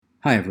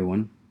Hi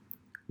everyone,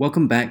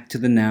 welcome back to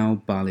the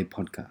Now Bali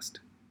podcast.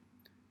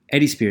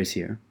 Eddie Speirs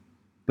here,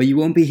 but you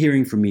won't be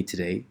hearing from me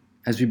today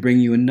as we bring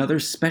you another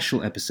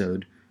special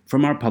episode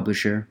from our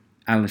publisher,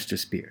 Alistair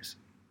Speirs.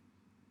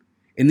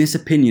 In this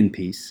opinion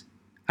piece,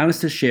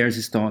 Alistair shares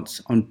his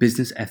thoughts on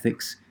business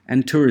ethics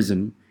and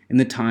tourism in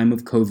the time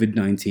of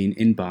Covid-19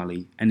 in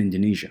Bali and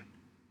Indonesia.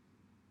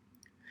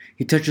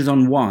 He touches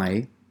on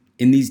why,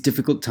 in these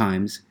difficult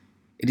times,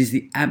 it is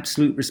the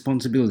absolute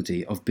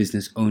responsibility of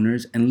business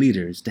owners and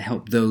leaders to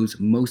help those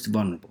most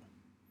vulnerable.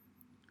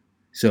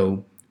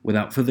 So,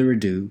 without further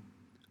ado,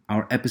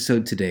 our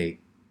episode today,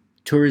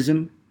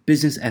 Tourism,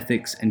 Business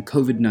Ethics and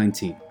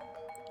COVID-19.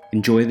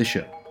 Enjoy the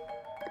show.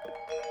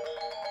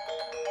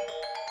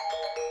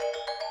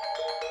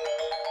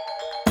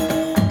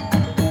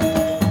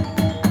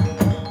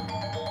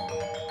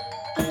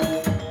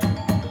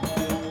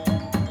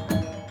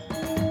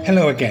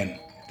 Hello again.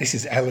 This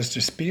is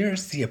Alistair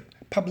Speirs, the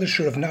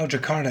publisher of Now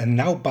Jakarta and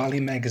Now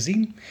Bali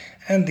magazine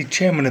and the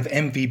chairman of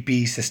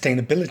MVB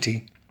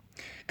Sustainability,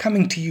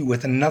 coming to you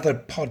with another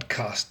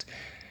podcast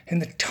in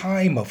the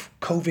time of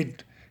COVID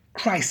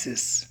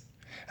crisis.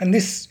 And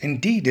this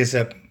indeed is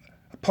a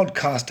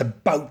podcast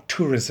about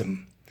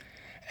tourism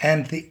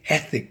and the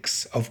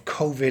ethics of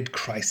COVID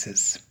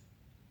crisis.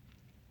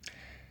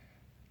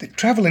 The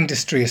travel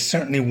industry is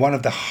certainly one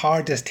of the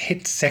hardest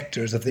hit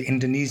sectors of the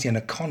Indonesian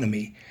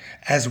economy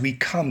as we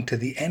come to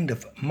the end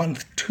of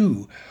month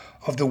 2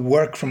 of the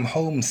work from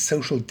home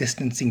social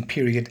distancing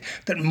period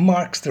that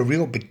marks the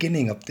real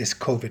beginning of this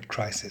COVID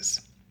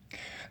crisis.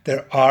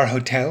 There are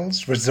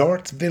hotels,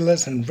 resorts,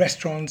 villas and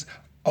restaurants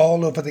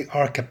all over the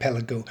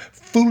archipelago,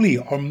 fully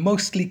or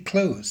mostly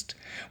closed,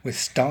 with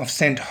staff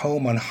sent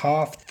home on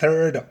half,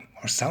 third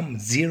or some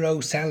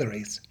zero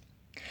salaries.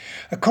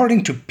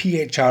 According to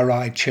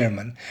PHRI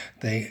chairman,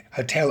 the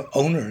Hotel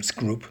Owners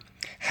Group,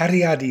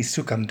 Haryadi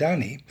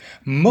Sukamdani,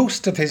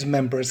 most of his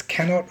members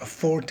cannot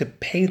afford to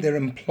pay their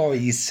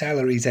employees'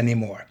 salaries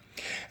anymore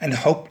and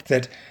hoped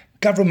that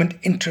government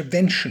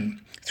intervention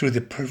through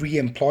the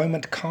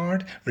pre-employment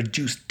card,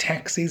 reduced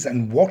taxes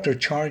and water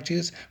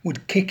charges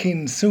would kick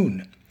in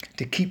soon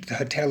to keep the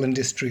hotel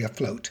industry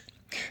afloat.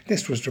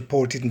 This was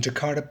reported in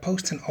Jakarta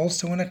Post and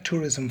also in a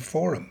tourism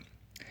forum.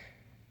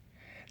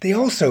 They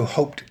also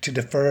hoped to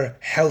defer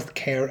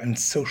healthcare and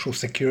social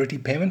security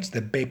payments,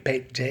 the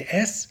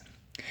BPJS,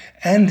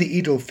 and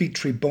the Idul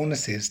Fitri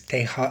bonuses,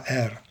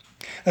 THR,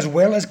 as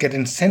well as get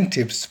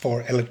incentives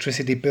for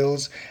electricity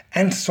bills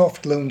and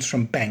soft loans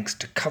from banks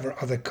to cover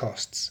other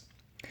costs.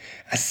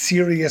 A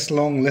serious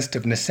long list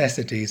of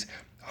necessities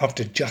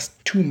after just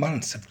 2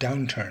 months of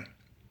downturn.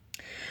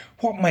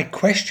 What my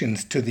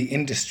questions to the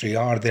industry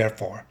are,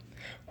 therefore,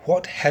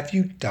 what have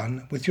you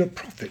done with your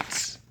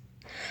profits?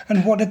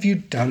 And what have you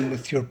done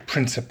with your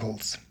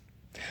principles?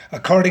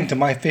 According to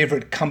my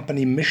favourite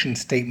company mission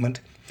statement,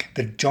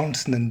 the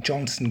Johnson &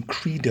 Johnson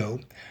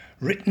Credo,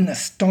 written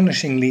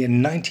astonishingly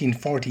in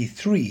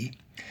 1943,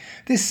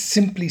 this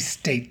simply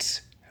states,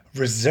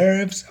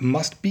 reserves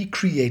must be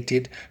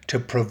created to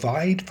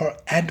provide for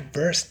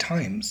adverse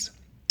times.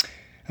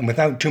 And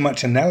without too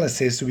much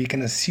analysis, we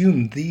can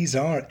assume these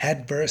are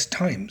adverse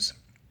times.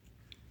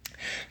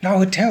 Now,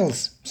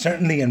 hotels,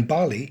 certainly in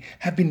Bali,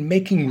 have been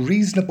making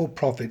reasonable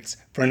profits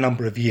for a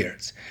number of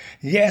years.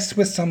 Yes,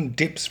 with some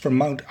dips for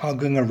Mount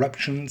Agung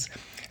eruptions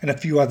and a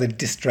few other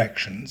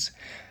distractions.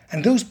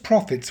 And those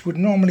profits would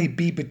normally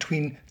be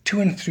between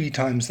 2 and 3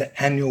 times the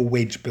annual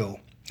wage bill,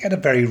 at a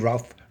very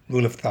rough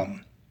rule of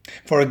thumb.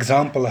 For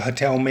example, a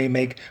hotel may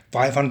make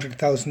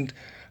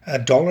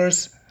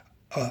 $500,000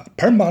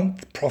 per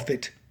month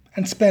profit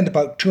and spend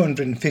about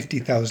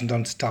 $250,000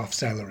 on staff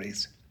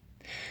salaries.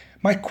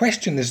 My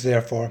question is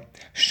therefore,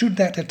 should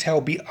that hotel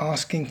be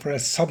asking for a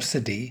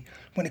subsidy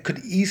when it could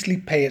easily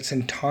pay its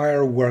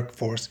entire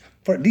workforce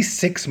for at least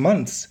 6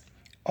 months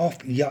off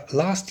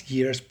last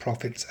year's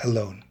profits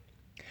alone?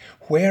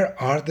 Where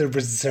are the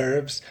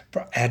reserves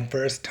for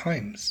adverse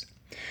times?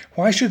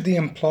 Why should the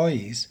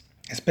employees,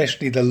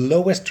 especially the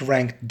lowest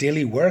ranked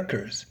daily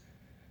workers,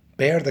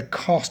 bear the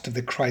cost of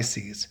the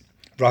crises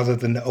rather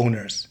than the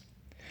owners?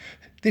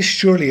 This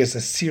surely is a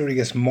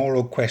serious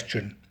moral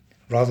question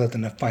rather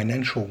than a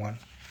financial one.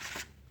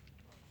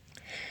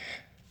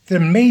 There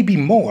may be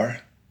more,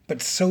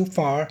 but so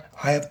far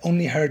I have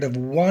only heard of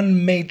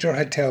one major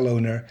hotel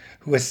owner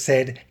who has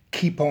said,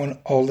 keep on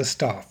all the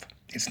staff.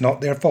 It's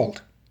not their fault.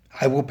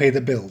 I will pay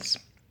the bills.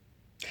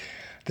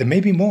 There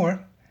may be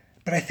more,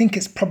 but I think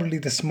it's probably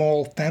the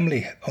small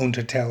family-owned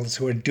hotels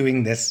who are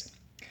doing this,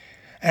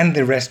 and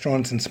the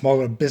restaurants and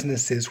smaller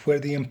businesses where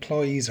the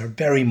employees are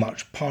very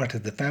much part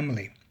of the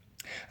family.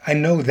 I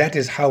know that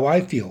is how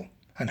I feel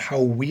and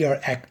how we are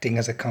acting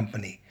as a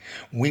company.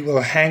 We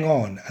will hang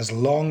on as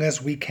long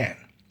as we can.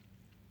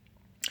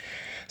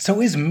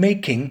 So is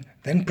making,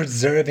 then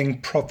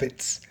preserving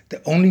profits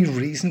the only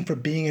reason for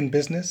being in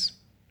business?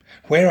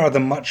 Where are the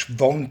much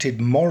vaunted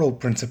moral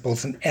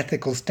principles and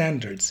ethical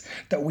standards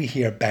that we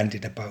hear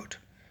bandied about?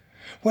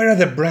 Where are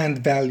the brand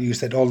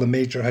values that all the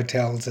major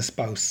hotels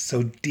espouse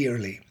so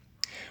dearly?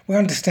 We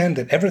understand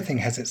that everything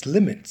has its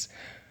limits,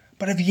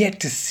 but have yet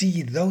to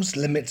see those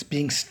limits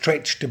being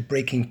stretched to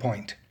breaking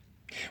point.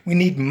 We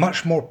need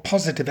much more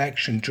positive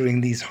action during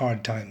these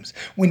hard times.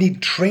 We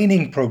need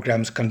training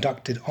programs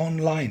conducted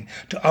online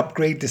to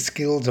upgrade the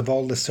skills of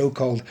all the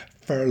so-called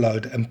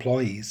furloughed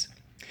employees.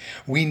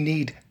 We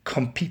need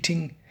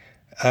competing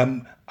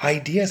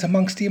ideas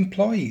amongst the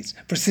employees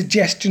for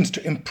suggestions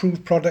to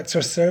improve products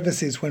or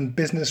services when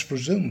business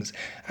resumes.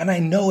 And I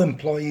know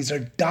employees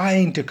are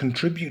dying to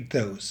contribute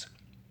those.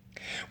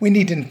 We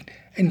need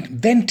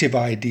inventive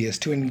ideas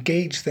to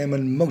engage them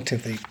and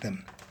motivate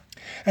them.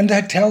 And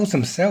the hotels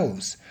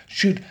themselves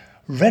should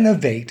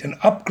renovate and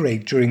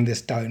upgrade during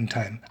this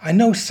downtime. I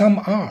know some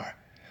are,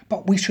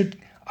 but we should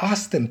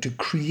ask them to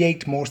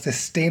create more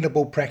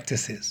sustainable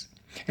practices.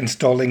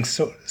 Installing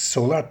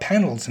solar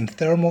panels and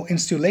thermal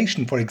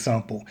insulation, for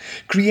example,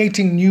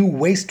 creating new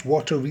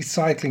wastewater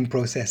recycling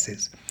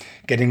processes,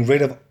 getting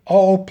rid of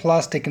all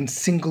plastic and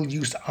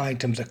single-use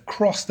items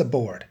across the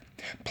board,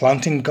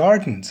 planting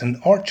gardens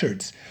and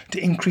orchards to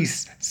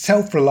increase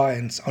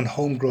self-reliance on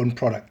homegrown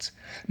products,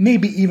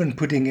 maybe even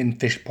putting in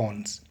fish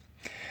ponds,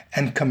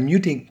 and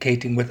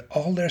communicating with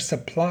all their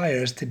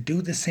suppliers to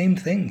do the same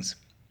things.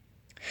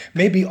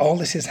 Maybe all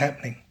this is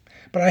happening,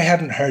 but I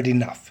haven't heard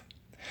enough.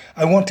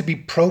 I want to be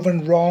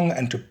proven wrong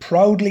and to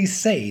proudly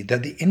say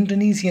that the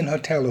Indonesian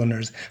hotel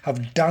owners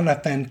have done a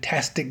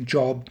fantastic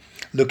job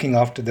looking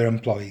after their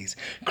employees,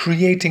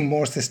 creating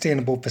more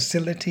sustainable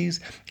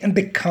facilities and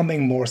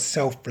becoming more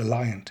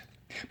self-reliant.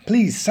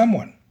 Please,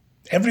 someone,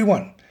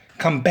 everyone,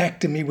 come back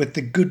to me with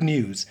the good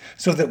news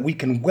so that we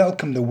can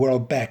welcome the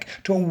world back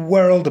to a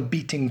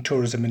world-beating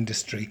tourism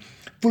industry,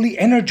 fully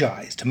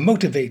energized,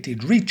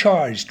 motivated,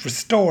 recharged,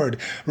 restored,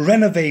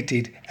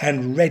 renovated,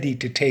 and ready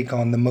to take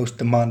on the most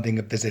demanding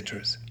of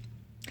visitors.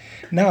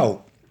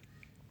 Now,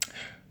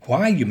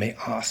 why, you may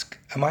ask,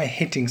 am I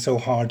hitting so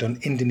hard on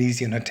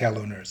Indonesian hotel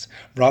owners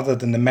rather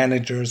than the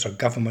managers or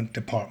government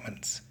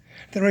departments?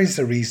 There is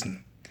a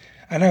reason,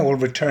 and I will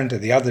return to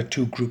the other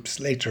two groups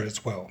later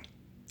as well.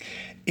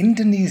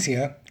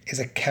 Indonesia is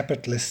a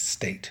capitalist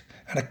state,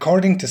 and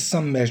according to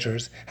some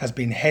measures has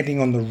been heading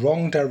on the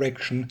wrong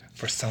direction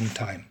for some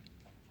time.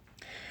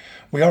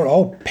 We are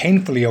all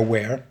painfully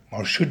aware,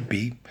 or should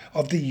be,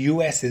 of the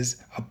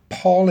US's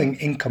appalling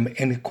income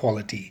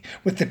inequality,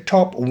 with the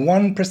top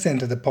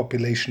 1% of the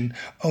population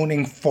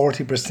owning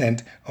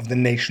 40% of the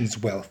nation's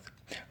wealth,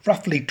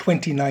 roughly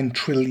 $29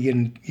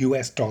 trillion,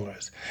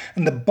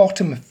 and the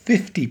bottom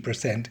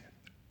 50%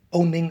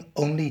 owning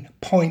only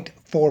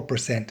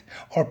 0.4%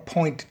 or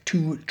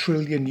 $0.2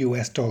 trillion.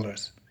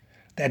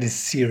 That is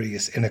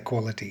serious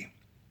inequality.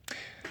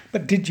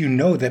 But did you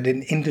know that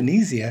in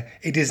Indonesia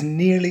it is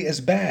nearly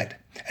as bad,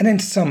 and in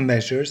some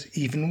measures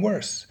even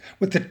worse,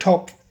 with the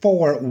top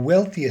 4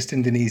 wealthiest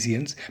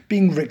Indonesians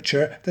being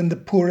richer than the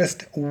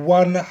poorest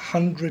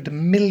 100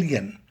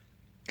 million.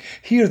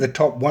 Here the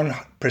top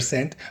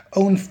 1%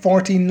 own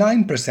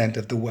 49%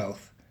 of the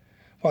wealth,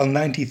 while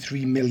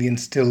 93 million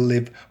still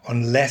live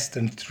on less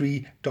than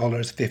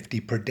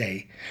 $3.50 per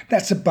day.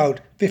 That's about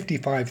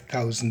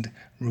 55,000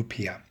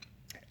 rupiah.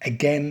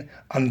 Again,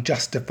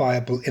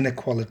 unjustifiable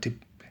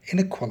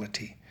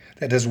inequality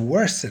that has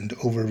worsened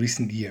over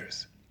recent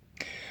years.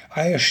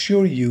 I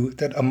assure you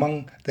that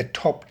among the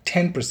top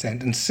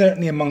 10%, and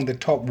certainly among the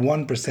top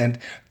 1%,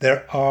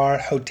 there are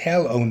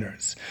hotel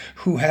owners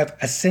who have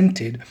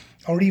assented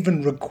or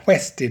even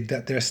requested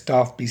that their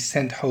staff be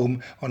sent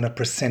home on a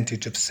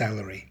percentage of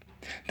salary.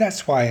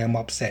 That's why I'm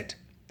upset.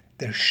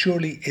 There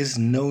surely is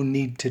no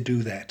need to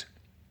do that.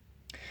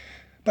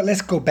 But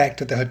let's go back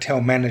to the hotel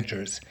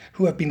managers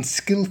who have been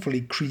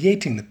skillfully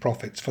creating the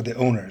profits for the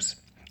owners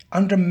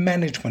under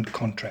management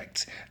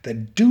contracts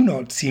that do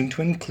not seem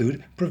to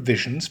include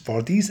provisions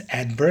for these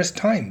adverse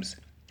times,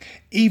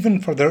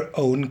 even for their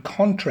own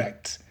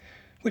contracts,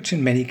 which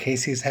in many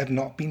cases have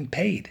not been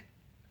paid.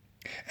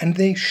 And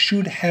they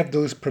should have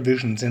those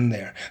provisions in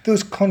there.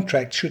 Those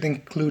contracts should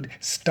include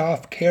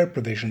staff care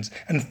provisions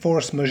and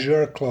force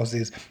majeure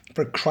clauses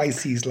for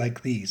crises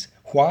like these.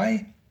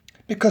 Why?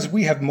 Because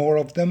we have more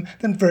of them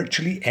than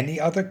virtually any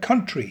other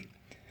country.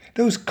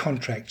 Those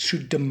contracts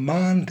should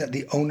demand that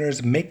the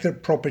owners make their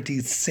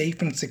properties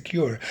safe and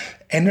secure,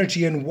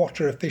 energy and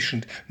water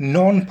efficient,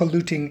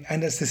 non-polluting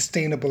and as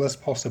sustainable as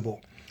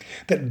possible.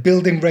 That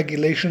building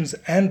regulations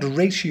and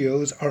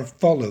ratios are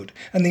followed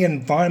and the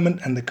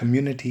environment and the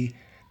community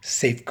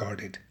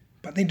safeguarded.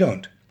 But they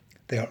don't.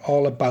 They are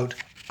all about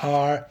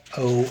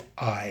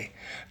ROI,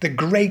 the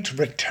great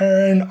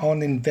return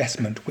on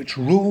investment which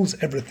rules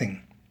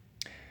everything.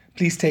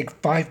 Please take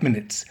 5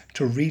 minutes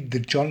to read the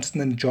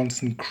Johnson &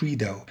 Johnson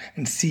Credo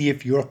and see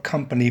if your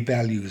company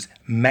values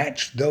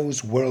match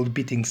those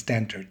world-beating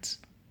standards.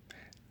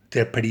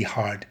 They're pretty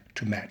hard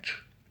to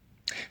match.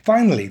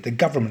 Finally, the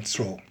government's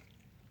role.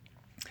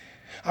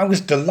 I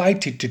was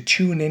delighted to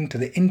tune in to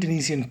the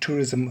Indonesian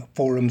Tourism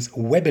Forum's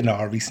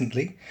webinar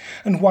recently,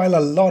 and while a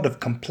lot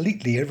of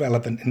completely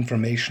irrelevant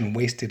information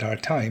wasted our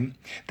time,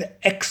 the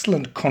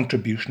excellent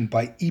contribution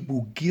by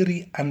Ibu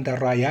Giri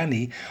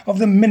Andarayani of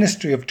the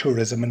Ministry of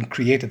Tourism and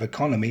Creative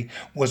Economy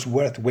was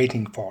worth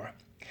waiting for.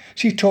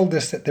 She told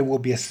us that there will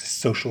be a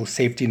social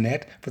safety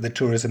net for the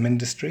tourism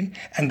industry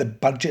and the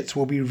budgets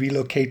will be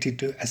relocated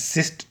to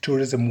assist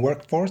tourism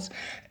workforce.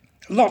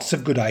 Lots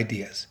of good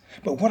ideas.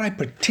 But what I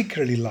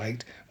particularly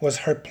liked was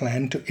her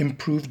plan to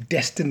improve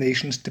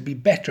destinations to be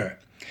better.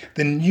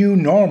 The new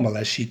normal,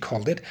 as she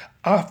called it,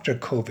 after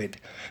COVID.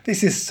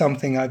 This is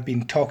something I've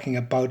been talking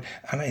about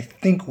and I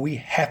think we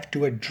have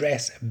to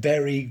address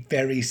very,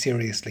 very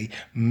seriously.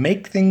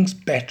 Make things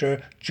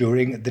better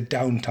during the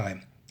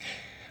downtime.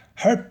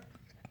 Her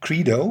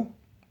credo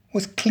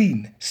was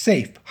clean,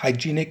 safe,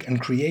 hygienic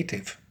and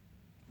creative.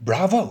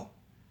 Bravo!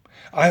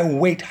 I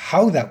await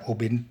how that will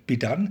be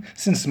done,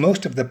 since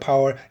most of the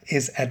power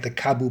is at the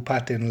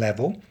Kabupaten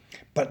level,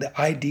 but the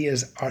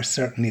ideas are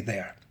certainly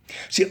there.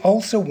 She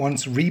also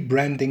wants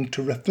rebranding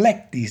to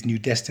reflect these new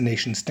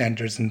destination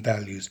standards and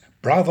values.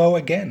 Bravo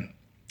again!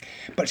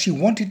 But she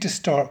wanted to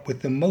start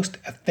with the most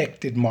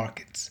affected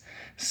markets.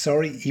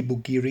 Sorry,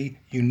 Ibu Giri,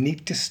 you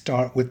need to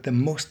start with the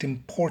most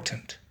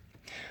important.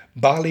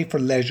 Bali for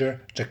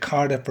leisure,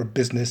 Jakarta for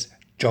business,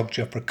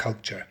 Jogja for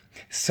culture,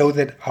 so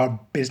that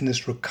our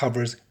business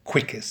recovers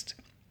quickest.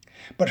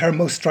 But her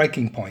most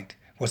striking point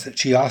was that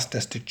she asked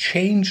us to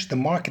change the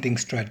marketing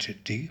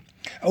strategy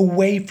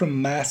away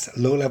from mass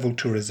low-level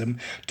tourism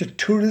to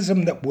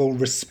tourism that will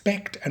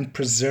respect and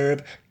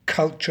preserve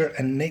culture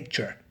and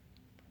nature.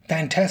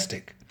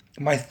 Fantastic.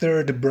 My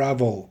third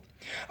bravo.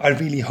 I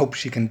really hope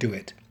she can do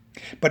it.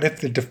 But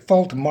if the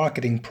default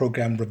marketing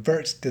program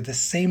reverts to the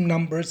same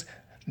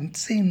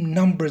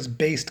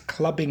numbers-based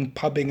clubbing,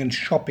 pubbing and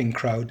shopping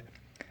crowd,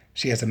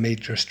 she has a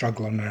major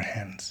struggle on her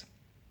hands.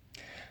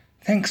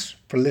 Thanks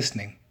for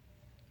listening.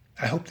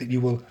 I hope that you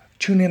will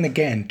tune in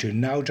again to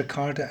Now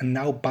Jakarta and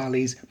Now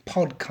Bali's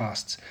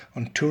podcasts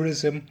on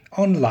tourism,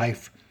 on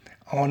life,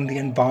 on the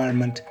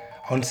environment,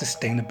 on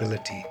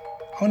sustainability,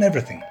 on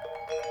everything.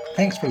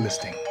 Thanks for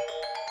listening.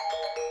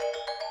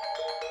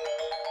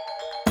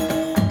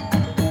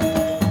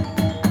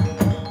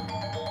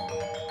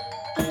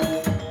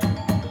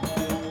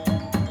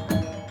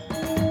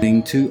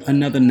 To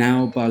another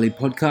Now Bali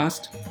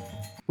podcast.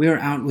 We are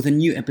out with a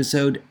new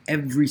episode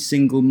every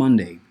single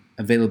Monday,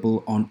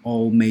 available on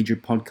all major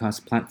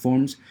podcast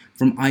platforms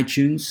from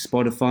iTunes,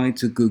 Spotify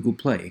to Google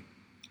Play,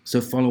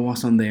 so follow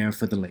us on there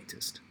for the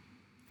latest.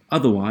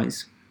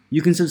 Otherwise,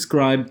 you can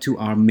subscribe to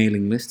our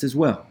mailing list as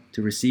well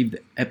to receive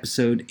the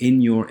episode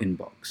in your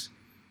inbox.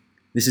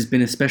 This has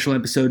been a special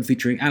episode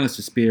featuring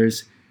Alistair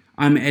Speirs.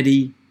 I'm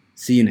Eddie.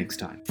 See you next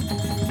time.